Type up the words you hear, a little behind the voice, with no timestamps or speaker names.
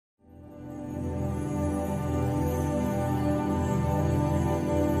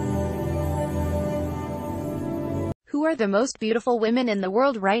Who are the most beautiful women in the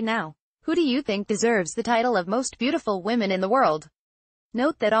world right now? Who do you think deserves the title of most beautiful women in the world?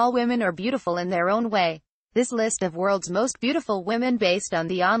 Note that all women are beautiful in their own way. This list of world's most beautiful women based on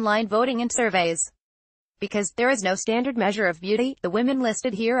the online voting and surveys. Because there is no standard measure of beauty, the women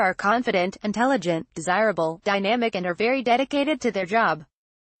listed here are confident, intelligent, desirable, dynamic and are very dedicated to their job.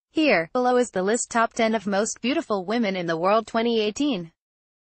 Here, below is the list top 10 of most beautiful women in the world 2018.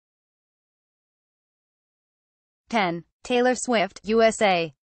 10. Taylor Swift,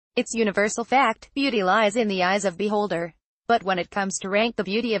 USA. It's universal fact, beauty lies in the eyes of beholder. But when it comes to rank the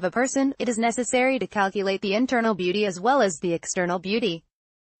beauty of a person, it is necessary to calculate the internal beauty as well as the external beauty.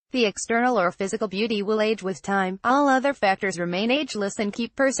 The external or physical beauty will age with time. All other factors remain ageless and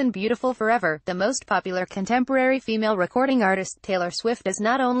keep person beautiful forever. The most popular contemporary female recording artist, Taylor Swift, is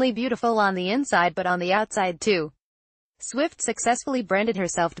not only beautiful on the inside but on the outside too. Swift successfully branded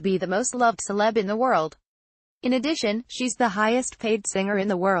herself to be the most loved celeb in the world. In addition, she's the highest paid singer in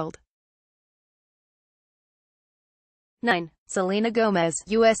the world. 9. Selena Gomez,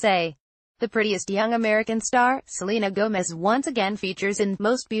 USA. The prettiest young American star, Selena Gomez once again features in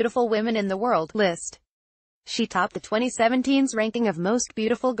Most Beautiful Women in the World list. She topped the 2017's ranking of Most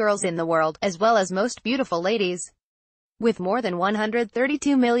Beautiful Girls in the World, as well as Most Beautiful Ladies. With more than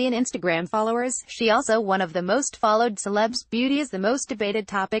 132 million Instagram followers, she also one of the most followed celebs. Beauty is the most debated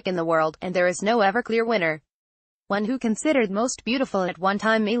topic in the world, and there is no ever clear winner. One who considered most beautiful at one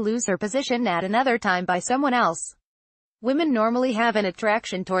time may lose her position at another time by someone else. Women normally have an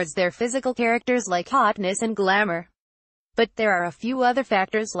attraction towards their physical characters like hotness and glamour. But there are a few other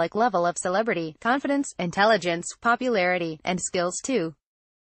factors like level of celebrity, confidence, intelligence, popularity, and skills too.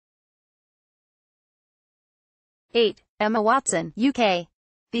 8. Emma Watson, UK.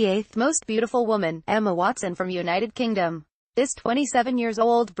 The 8th most beautiful woman, Emma Watson from United Kingdom. This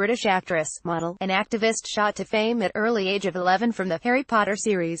 27-year-old British actress, model, and activist shot to fame at early age of 11 from the Harry Potter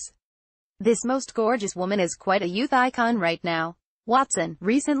series. This most gorgeous woman is quite a youth icon right now. Watson,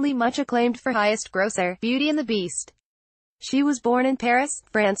 recently much acclaimed for highest grosser, Beauty and the Beast. She was born in Paris,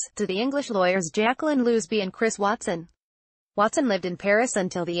 France, to the English lawyers Jacqueline Lousby and Chris Watson. Watson lived in Paris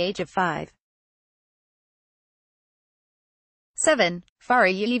until the age of 5. 7.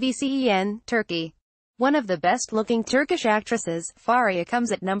 Fariye Evcen, Turkey. One of the best-looking Turkish actresses, Fariye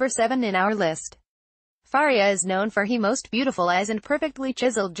comes at number 7 in our list. Fariye is known for her most beautiful eyes and perfectly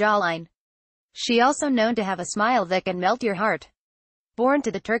chiseled jawline. She also known to have a smile that can melt your heart. Born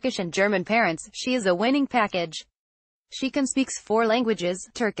to the Turkish and German parents, she is a winning package. She can speak 4 languages,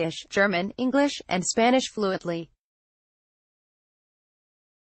 Turkish, German, English, and Spanish fluently.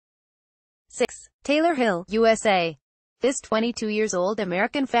 6. Taylor Hill, USA. This 22-year-old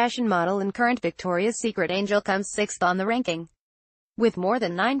American fashion model and current Victoria's Secret angel comes 6th on the ranking. With more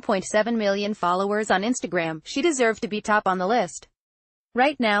than 9.7 million followers on Instagram, she deserved to be top on the list.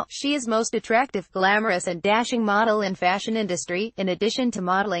 Right now, she is most attractive, glamorous and dashing model in fashion industry. In addition to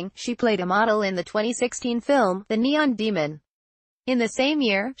modeling, she played a model in the 2016 film, The Neon Demon. In the same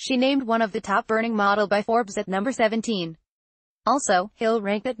year, she named one of the top earning model by Forbes at number 17. Also, Hill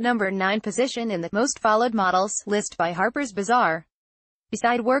ranked at number 9 position in the most followed models list by Harper's Bazaar.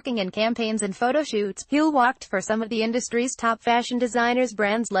 Beside working in campaigns and photo shoots, Hill worked for some of the industry's top fashion designers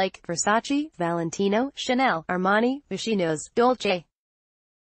brands like Versace, Valentino, Chanel, Armani, Moschino, Dolce.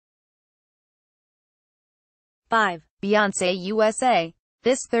 5. Beyoncé, USA.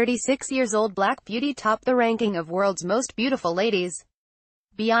 This 36-year-old black beauty topped the ranking of world's most beautiful ladies.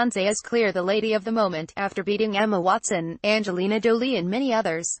 Beyoncé is clear the lady of the moment, after beating Emma Watson, Angelina Jolie and many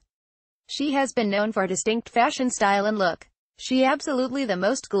others. She has been known for a distinct fashion style and look. She absolutely the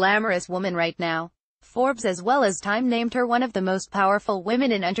most glamorous woman right now. Forbes as well as Time named her one of the most powerful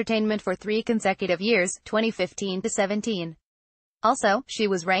women in entertainment for 3 consecutive years, 2015 to 17. Also, she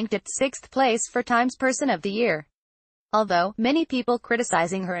was ranked at 6th place for Time's Person of the Year. Although, many people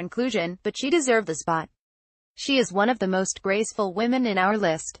criticizing her inclusion, but she deserved the spot. She is one of the most graceful women in our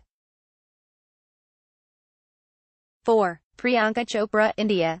list. 4. Priyanka Chopra,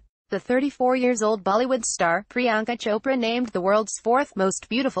 India. The 34-year-old Bollywood star, Priyanka Chopra named the world's 4th most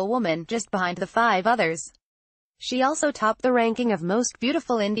beautiful woman, just behind the 5 others. She also topped the ranking of most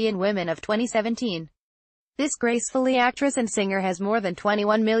beautiful Indian women of 2017. This gracefully actress and singer has more than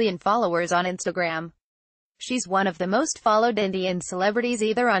 21 million followers on Instagram. She's one of the most followed Indian celebrities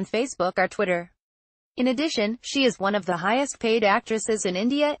either on Facebook or Twitter. In addition, she is one of the highest paid actresses in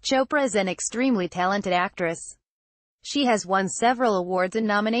India. Chopra is an extremely talented actress. She has won several awards and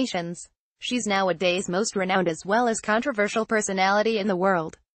nominations. She's nowadays most renowned as well as controversial personality in the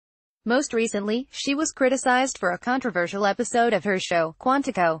world. Most recently, she was criticized for a controversial episode of her show,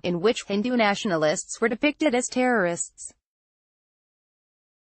 Quantico, in which Hindu nationalists were depicted as terrorists.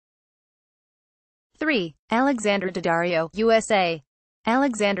 3. Alexandra Daddario, USA.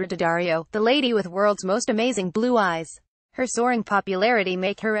 Alexandra Daddario, the lady with world's most amazing blue eyes. Her soaring popularity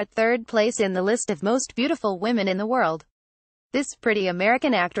make her at third place in the list of most beautiful women in the world. This pretty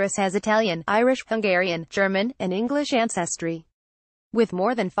American actress has Italian, Irish, Hungarian, German, and English ancestry. With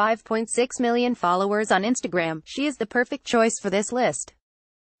more than 5.6 million followers on Instagram, she is the perfect choice for this list.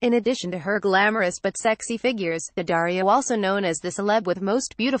 In addition to her glamorous but sexy figures, Daddario, also known as the celeb with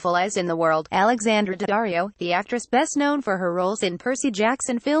most beautiful eyes in the world, Alexandra Daddario, the actress best known for her roles in Percy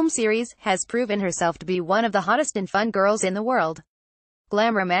Jackson film series, has proven herself to be one of the hottest and fun girls in the world.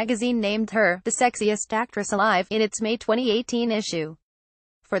 Glamour magazine named her the sexiest actress alive in its May 2018 issue.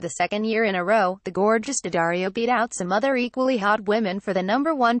 For the second year in a row, the gorgeous Daddario beat out some other equally hot women for the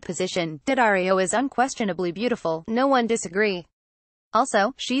 #1 position. Daddario is unquestionably beautiful, no one disagree.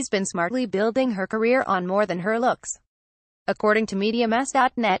 Also, she's been smartly building her career on more than her looks. According to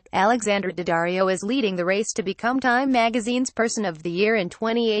MediaMass.net, Alexandra Daddario is leading the race to become Time magazine's Person of the Year in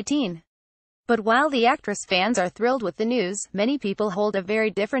 2018. But while the actress fans are thrilled with the news, many people hold a very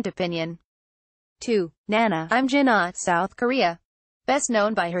different opinion. 2. Nana Imjin, South Korea. Best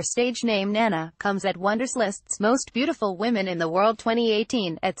known by her stage name Nana, comes at Wonderlist's Most Beautiful Women in the World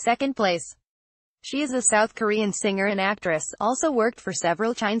 2018, at second place. She is a South Korean singer and actress, also worked for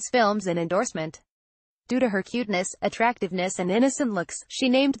several Chinese films in endorsement. Due to her cuteness, attractiveness and innocent looks, she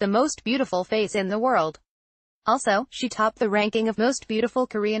named the most beautiful face in the world. Also, she topped the ranking of most beautiful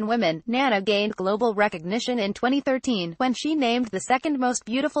Korean women. Nana gained global recognition in 2013, when she named the second most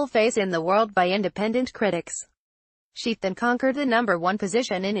beautiful face in the world by independent critics. She then conquered the #1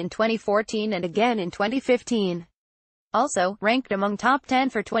 position in 2014 and again in 2015. Also, ranked among top 10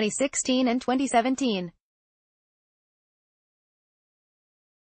 for 2016 and 2017.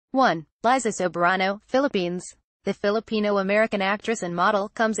 1. Liza Soberano, Philippines. The Filipino-American actress and model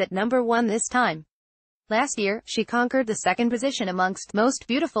comes at #1 this time. Last year, she conquered the second position amongst most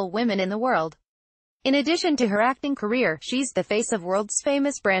beautiful women in the world. In addition to her acting career, she's the face of world's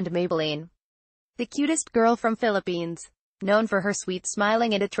famous brand Maybelline. The cutest girl from Philippines. Known for her sweet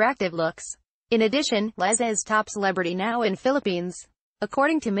smiling and attractive looks. In addition, Liza is top celebrity now in Philippines.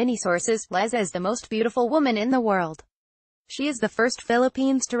 According to many sources, Liza is the most beautiful woman in the world. She is the first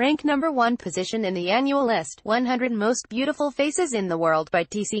Philippines to rank #1 position in the annual list, 100 Most Beautiful Faces in the World by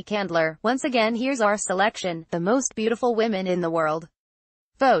T.C. Candler. Once again, here's our selection, the most beautiful women in the world.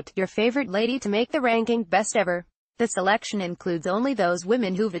 Vote your favorite lady to make the ranking best ever. The selection includes only those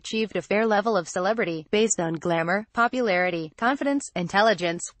women who've achieved a fair level of celebrity, based on glamour, popularity, confidence,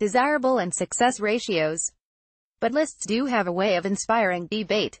 intelligence, desirable and success ratios. But lists do have a way of inspiring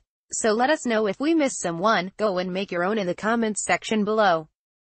debate. So let us know if we missed someone. Go and make your own in the comments section below.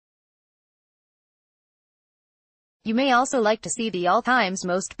 You may also like to see the all-times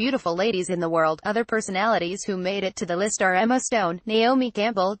most beautiful ladies in the world. Other personalities who made it to the list are Emma Stone, Naomi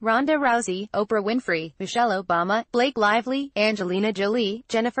Campbell, Ronda Rousey, Oprah Winfrey, Michelle Obama, Blake Lively, Angelina Jolie,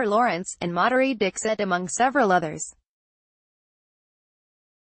 Jennifer Lawrence, and Madhuri Dixit among several others.